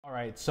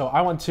right, so I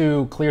want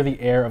to clear the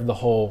air of the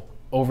whole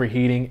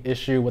overheating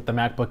issue with the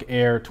MacBook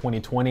Air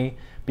 2020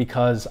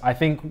 because I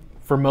think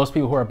for most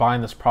people who are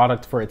buying this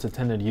product for its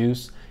intended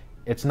use,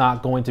 it's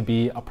not going to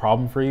be a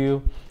problem for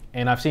you.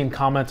 And I've seen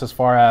comments as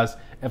far as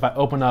if I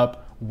open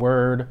up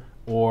Word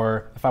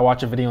or if I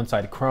watch a video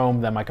inside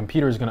Chrome, that my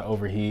computer is going to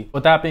overheat.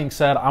 With that being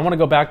said, I want to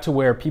go back to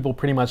where people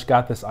pretty much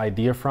got this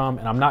idea from,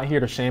 and I'm not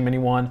here to shame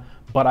anyone,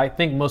 but I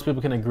think most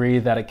people can agree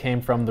that it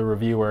came from the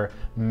reviewer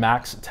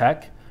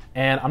MaxTech.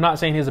 And I'm not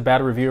saying he's a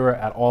bad reviewer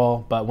at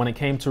all, but when it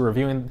came to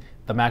reviewing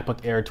the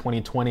MacBook Air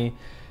 2020,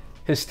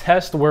 his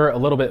tests were a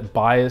little bit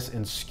biased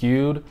and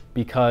skewed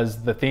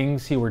because the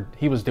things he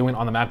was doing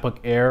on the MacBook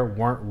Air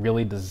weren't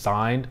really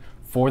designed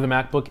for the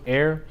MacBook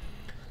Air.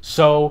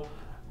 So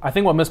I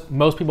think what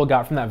most people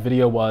got from that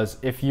video was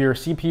if your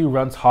CPU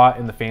runs hot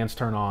and the fans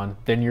turn on,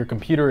 then your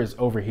computer is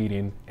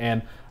overheating.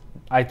 And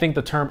I think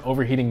the term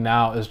overheating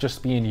now is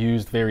just being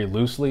used very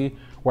loosely,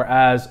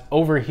 whereas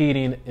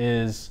overheating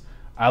is,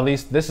 at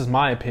least this is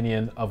my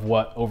opinion of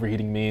what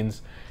overheating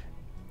means.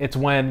 It's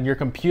when your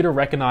computer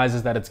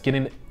recognizes that it's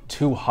getting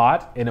too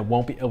hot and it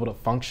won't be able to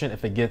function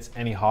if it gets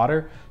any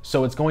hotter.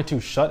 So it's going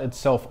to shut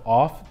itself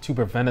off to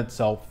prevent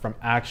itself from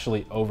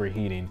actually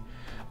overheating.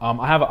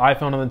 I have an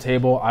iPhone on the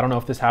table. I don't know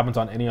if this happens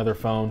on any other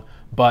phone,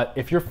 but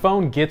if your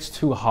phone gets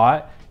too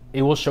hot,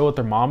 it will show a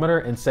thermometer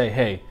and say,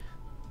 hey,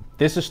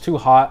 this is too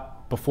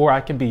hot. Before I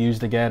can be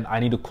used again,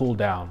 I need to cool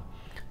down.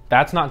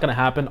 That's not gonna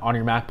happen on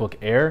your MacBook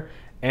Air.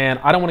 And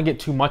I don't wanna get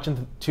too much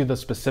into the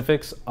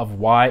specifics of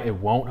why it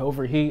won't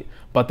overheat,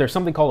 but there's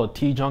something called a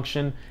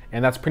T-junction,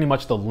 and that's pretty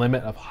much the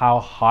limit of how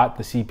hot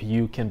the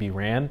CPU can be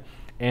ran.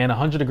 And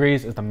 100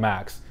 degrees is the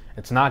max.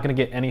 It's not gonna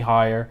get any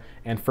higher.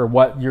 And for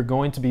what you're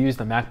going to be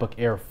using the MacBook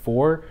Air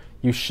for,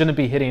 you shouldn't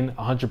be hitting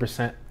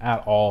 100%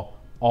 at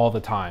all the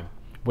time,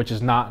 which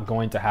is not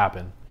going to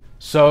happen.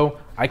 So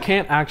I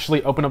can't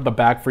actually open up the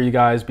back for you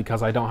guys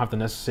because I don't have the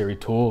necessary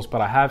tools,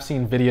 but I have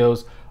seen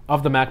videos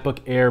of the MacBook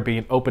Air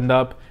being opened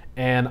up,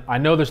 and I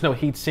know there's no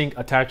heatsink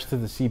attached to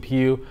the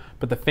CPU,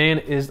 but the fan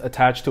is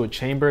attached to a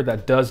chamber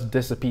that does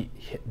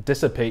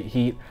dissipate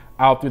heat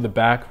out through the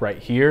back right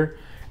here.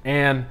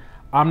 And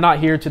I'm not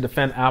here to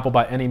defend Apple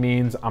by any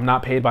means. I'm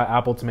not paid by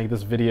Apple to make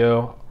this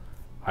video.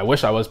 I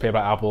wish I was paid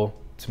by Apple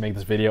to make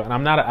this video, and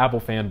I'm not an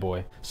Apple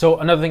fanboy. So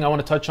another thing I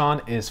want to touch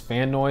on is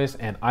fan noise,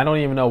 and I don't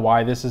even know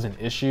why this is an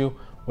issue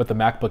with the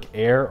MacBook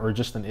Air or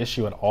just an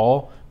issue at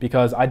all,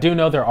 because I do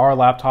know there are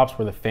laptops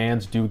where the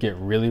fans do get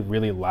really,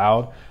 really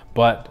loud,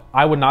 but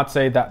I would not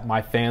say that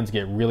my fans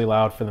get really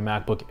loud for the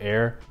MacBook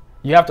Air.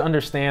 You have to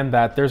understand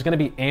that there's going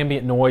to be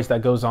ambient noise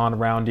that goes on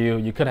around you.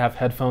 You could have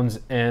headphones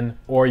in,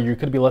 or you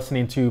could be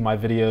listening to my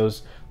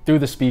videos through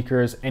the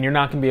speakers, and you're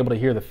not going to be able to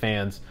hear the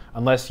fans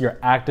unless you're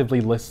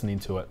actively listening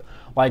to it.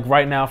 Like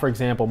right now, for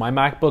example, my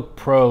MacBook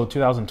Pro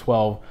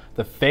 2012,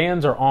 the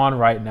fans are on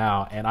right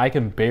now, and I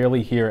can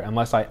barely hear it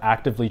unless I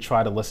actively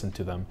try to listen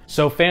to them.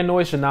 So fan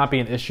noise should not be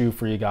an issue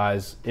for you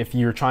guys if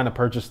you're trying to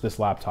purchase this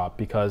laptop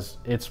because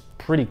it's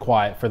pretty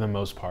quiet for the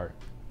most part.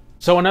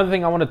 So another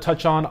thing I want to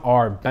touch on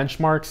are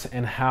benchmarks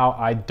and how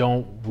I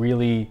don't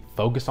really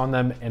focus on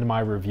them in my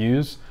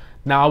reviews.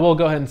 Now I will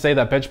go ahead and say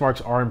that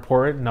benchmarks are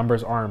important,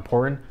 numbers are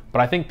important,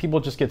 but I think people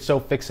just get so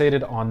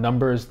fixated on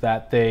numbers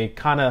that they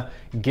kind of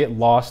get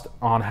lost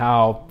on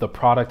how the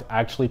product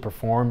actually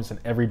performs in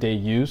everyday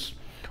use.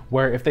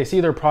 Where if they see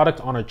their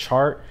product on a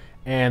chart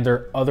and there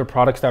are other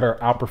products that are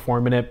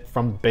outperforming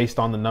it based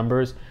on the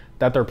numbers,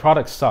 that their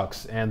product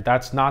sucks, and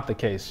that's not the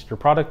case. Your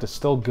product is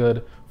still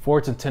good for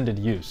its intended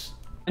use.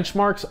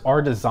 Benchmarks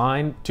are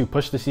designed to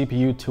push the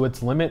CPU to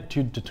its limit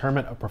to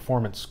determine a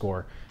performance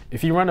score.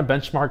 If you run a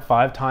benchmark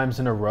 5 times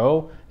in a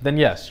row, then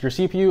yes, your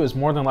CPU is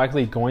more than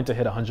likely going to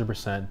hit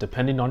 100%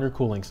 depending on your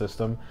cooling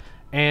system,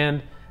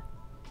 and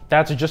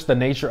that's just the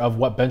nature of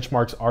what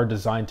benchmarks are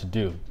designed to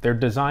do. They're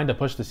designed to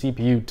push the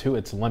CPU to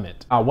its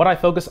limit. What I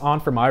focus on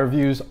for my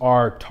reviews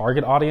are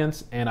target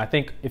audience, and I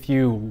think if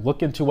you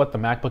look into what the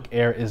MacBook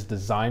Air is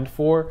designed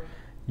for,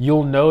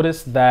 you'll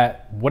notice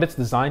that what it's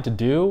designed to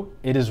do,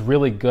 it is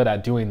really good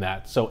at doing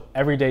that. So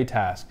everyday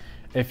task.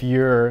 If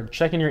you're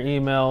checking your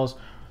emails,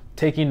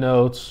 taking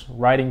notes,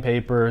 writing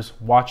papers,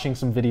 watching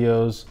some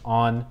videos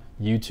on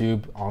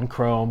YouTube, on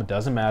Chrome, it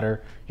doesn't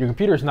matter. Your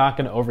computer is not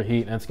going to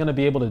overheat, and it's going to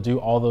be able to do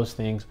all those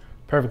things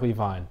perfectly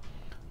fine.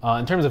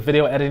 In terms of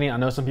video editing, I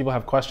know some people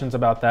have questions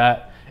about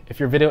that. If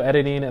you're video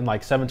editing in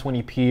like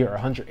 720p or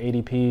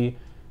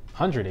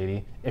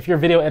 180, if you're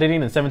video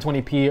editing in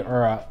 720p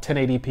or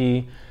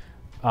 1080p,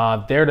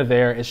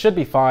 there, it should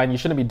be fine. You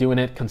shouldn't be doing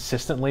it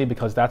consistently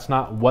because that's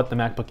not what the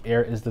MacBook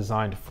Air is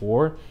designed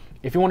for.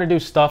 If you want to do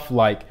stuff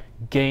like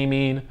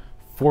gaming,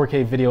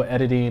 4K video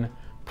editing,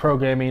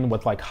 programming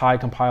with like high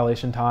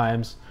compilation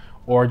times,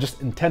 or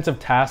just intensive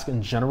tasks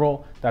in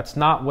general, that's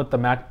not what the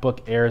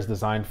MacBook Air is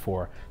designed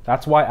for.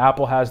 That's why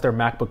Apple has their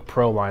MacBook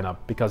Pro lineup,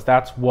 because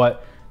that's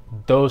what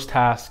those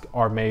tasks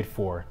are made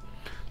for.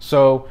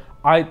 So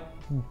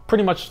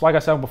pretty much, like I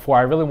said before,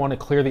 I really want to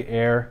clear the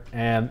air.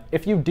 And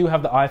if you do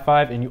have the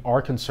i5 and you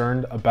are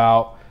concerned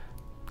about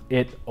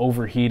it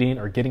overheating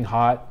or getting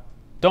hot,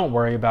 don't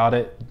worry about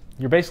it.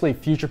 you're basically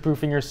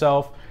future-proofing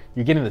yourself.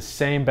 You're getting the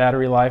same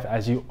battery life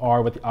as you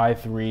are with the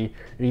i3.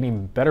 You're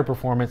getting better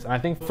performance. And I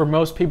think for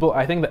most people,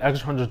 I think the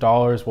extra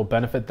 $100 will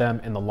benefit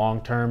them in the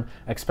long term,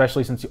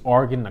 especially since you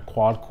are getting a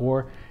quad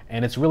core.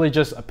 And it's really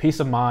just a peace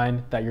of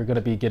mind that you're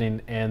gonna be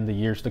getting in the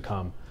years to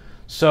come.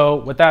 So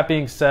with that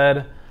being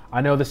said,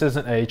 I know this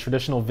isn't a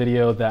traditional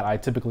video that I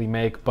typically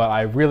make, but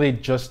I really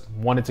just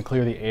wanted to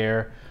clear the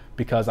air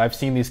because I've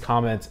seen these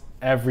comments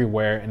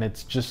everywhere, and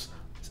it's just,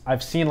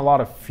 I've seen a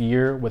lot of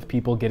fear with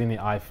people getting the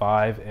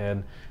i5,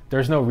 and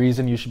there's no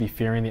reason you should be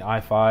fearing the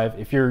i5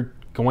 if you're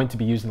going to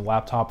be using the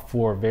laptop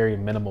for very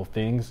minimal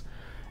things.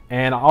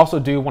 And I also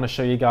do want to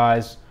show you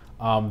guys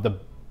the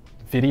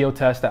video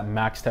test that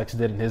MaxTech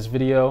did in his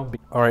video.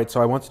 All right,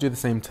 so I want to do the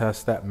same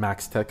test that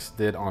MaxTech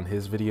did on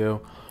his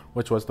video,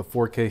 which was the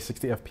 4K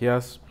 60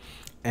 FPS.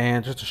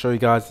 And just to show you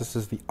guys, this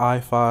is the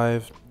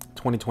i5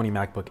 2020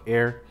 MacBook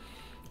Air.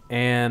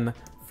 And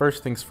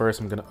first things first,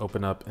 I'm gonna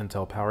open up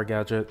Intel Power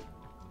Gadget.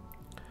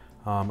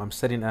 I'm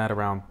sitting at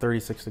around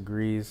 36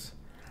 degrees.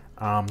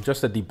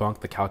 Just to debunk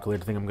the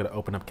calculator thing, I'm gonna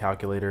open up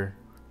calculator.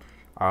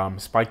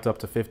 Spiked up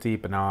to 50,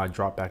 but now I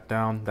drop back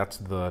down. That's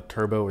the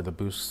turbo or the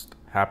boost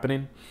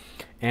happening.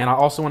 And I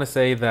also wanna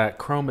say that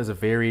Chrome is a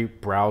very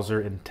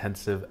browser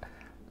intensive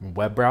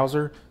web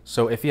browser.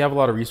 So if you have a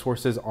lot of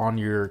resources on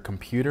your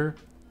computer,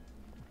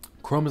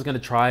 Chrome is gonna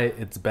try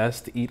its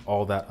best to eat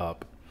all that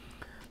up.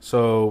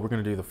 So we're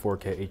gonna do the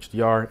 4K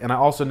HDR. And I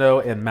also know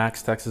in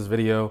MaxTech's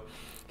video,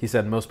 he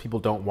said most people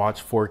don't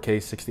watch 4K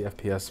 60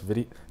 FPS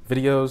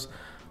videos.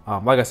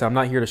 Like I said, I'm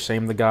not here to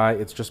shame the guy.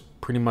 It's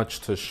just pretty much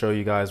to show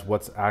you guys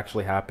what's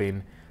actually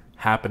happening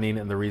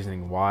and the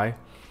reasoning why.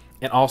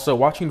 And also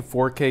watching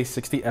 4K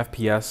 60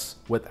 FPS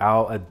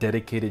without a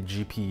dedicated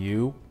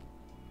GPU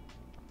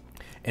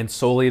and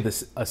solely a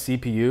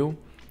CPU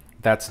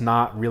that's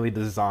not really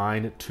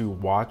designed to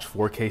watch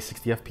 4K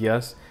 60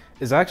 FPS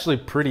is actually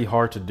pretty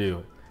hard to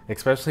do,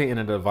 especially in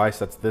a device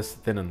that's this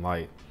thin and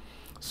light.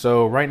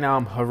 So right now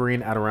I'm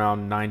hovering at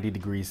around 90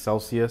 degrees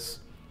Celsius.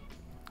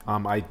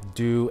 I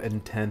do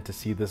intend to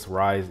see this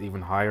rise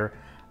even higher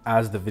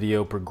as the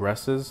video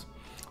progresses.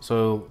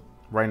 So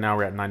right now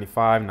we're at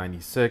 95,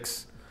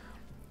 96.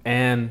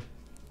 And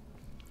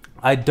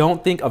I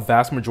don't think a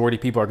vast majority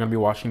of people are gonna be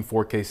watching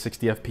 4K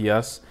 60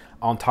 FPS.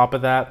 On top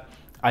of that,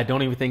 I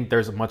don't even think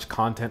there's much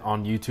content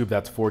on YouTube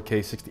that's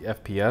 4K 60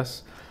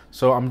 FPS.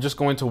 So I'm just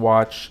going to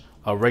watch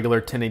a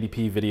regular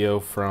 1080p video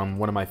from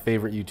one of my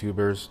favorite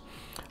YouTubers,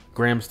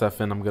 Graham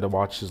Stephan. I'm gonna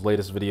watch his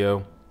latest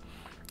video.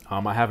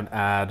 I have an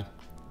ad,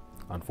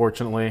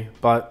 unfortunately,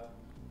 but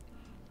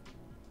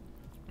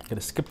I'm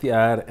gonna skip the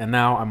ad, and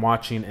now I'm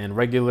watching in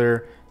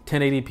regular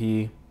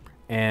 1080p,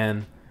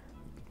 and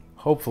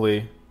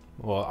hopefully,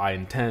 well, I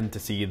intend to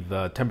see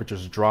the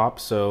temperatures drop.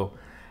 So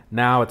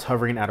now it's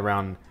hovering at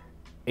around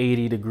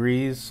 80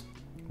 degrees,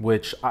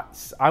 which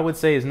I would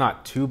say is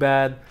not too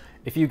bad.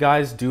 If you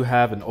guys do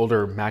have an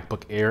older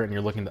MacBook Air and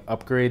you're looking to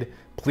upgrade,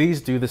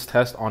 please do this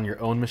test on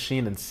your own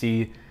machine and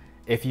see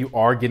if you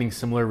are getting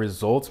similar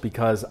results,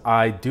 because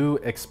I do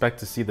expect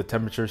to see the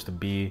temperatures to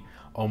be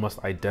almost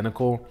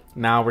identical.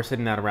 Now we're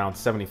sitting at around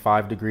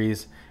 75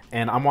 degrees,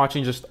 and I'm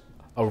watching just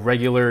a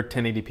regular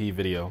 1080p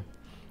video.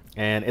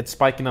 And it's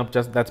spiking up,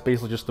 that's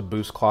basically just the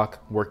boost clock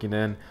working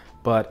in,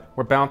 but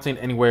we're bouncing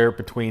anywhere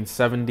between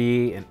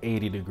 70 and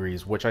 80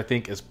 degrees, which I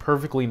think is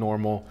perfectly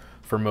normal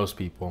for most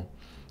people.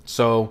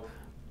 So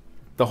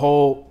the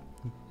whole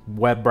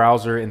web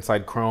browser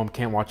inside Chrome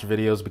can't watch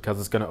videos because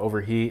it's gonna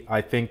overheat,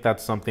 I think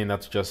that's something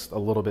that's just a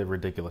little bit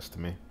ridiculous to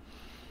me.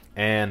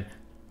 And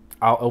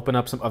I'll open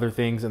up some other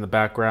things in the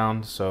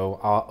background. So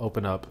I'll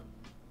open up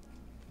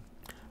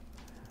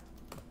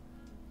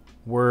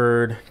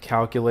Word,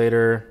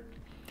 calculator,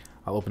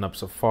 I'll open up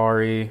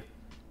Safari,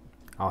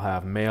 I'll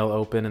have Mail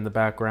open in the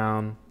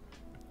background,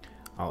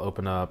 I'll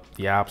open up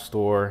the App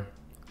Store,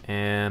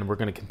 and we're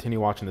gonna continue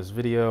watching this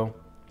video.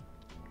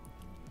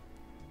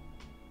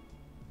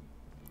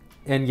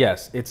 And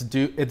yes, it's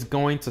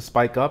going to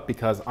spike up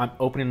because I'm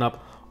opening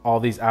up all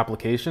these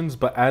applications,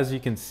 but as you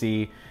can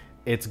see,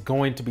 it's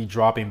going to be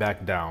dropping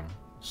back down.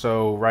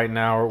 So right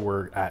now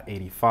we're at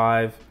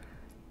 85,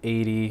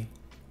 80,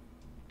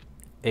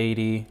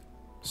 80.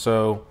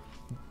 So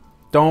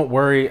don't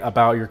worry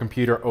about your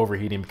computer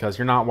overheating because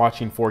you're not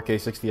watching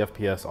 4K 60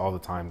 FPS all the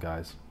time,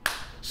 guys.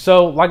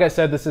 So like I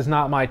said, this is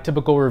not my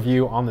typical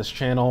review on this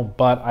channel,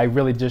 but I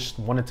really just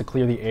wanted to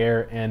clear the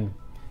air and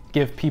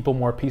give people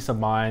more peace of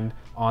mind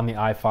on the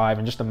i5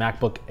 and just the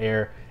MacBook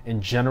Air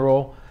in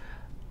general.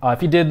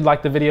 If you did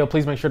like the video,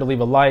 please make sure to leave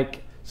a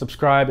like,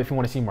 subscribe if you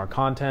want to see more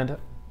content.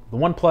 The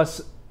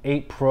OnePlus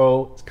 8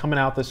 Pro is coming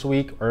out this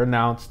week, or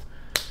announced.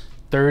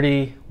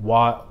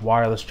 30-watt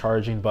wireless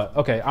charging, but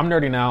okay, I'm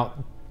nerding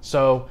out.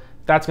 So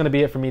that's gonna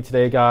be it for me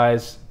today,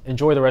 guys.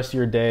 Enjoy the rest of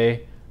your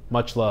day.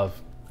 Much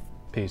love.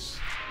 Peace.